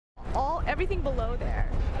everything below there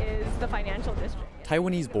is the financial district.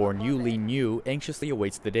 Taiwanese-born Yuh-Line Niou anxiously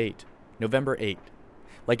awaits the date, November 8th.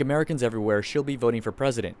 Like Americans everywhere, she'll be voting for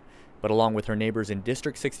president, but along with her neighbors in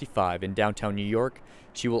District 65 in downtown New York,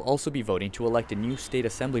 she will also be voting to elect a new state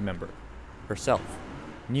assembly member, herself.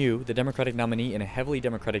 Niou, the Democratic nominee in a heavily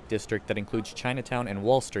Democratic district that includes Chinatown and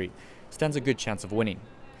Wall Street, stands a good chance of winning.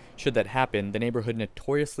 Should that happen, the neighborhood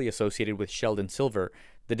notoriously associated with Sheldon Silver,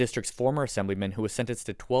 the district's former assemblyman who was sentenced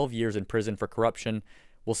to 12 years in prison for corruption,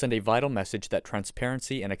 will send a vital message that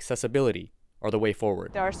transparency and accessibility are the way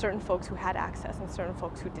forward. There are certain folks who had access and certain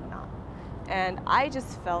folks who did not. And I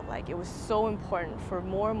just felt like it was so important for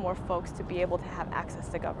more and more folks to be able to have access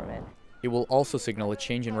to government. It will also signal a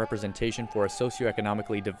change in representation for a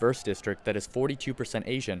socioeconomically diverse district that is 42%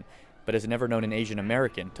 Asian, but has never known an Asian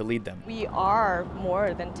American to lead them. We are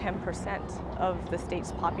more than 10% of the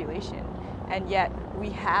state's population, and yet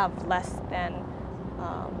we have less than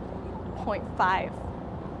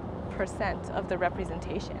 0.5% of the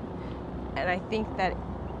representation. And I think that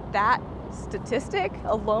that statistic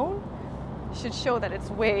alone should show that it's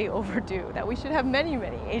way overdue, that we should have many,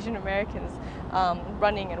 many Asian Americans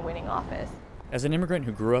running and winning office. As an immigrant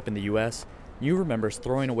who grew up in the U.S., Niou remembers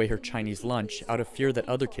throwing away her Chinese lunch out of fear that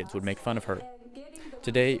other kids would make fun of her.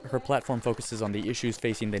 Today, her platform focuses on the issues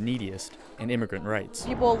facing the neediest and immigrant rights.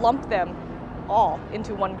 People lump them all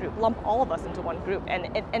into one group, lump all of us into one group, and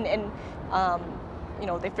you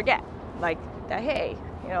know, they forget, like, that, hey,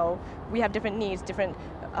 you know, we have different needs, different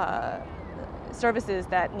services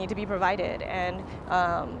that need to be provided, and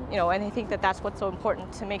you know, and I think that that's what's so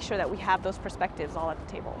important, to make sure that we have those perspectives all at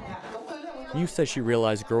the table. Niou says she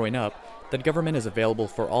realized growing up that government is available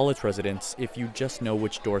for all its residents if you just know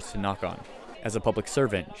which doors to knock on. As a public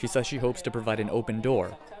servant, she says she hopes to provide an open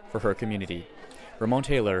door for her community. Ramon,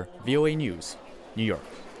 VOA News, New York.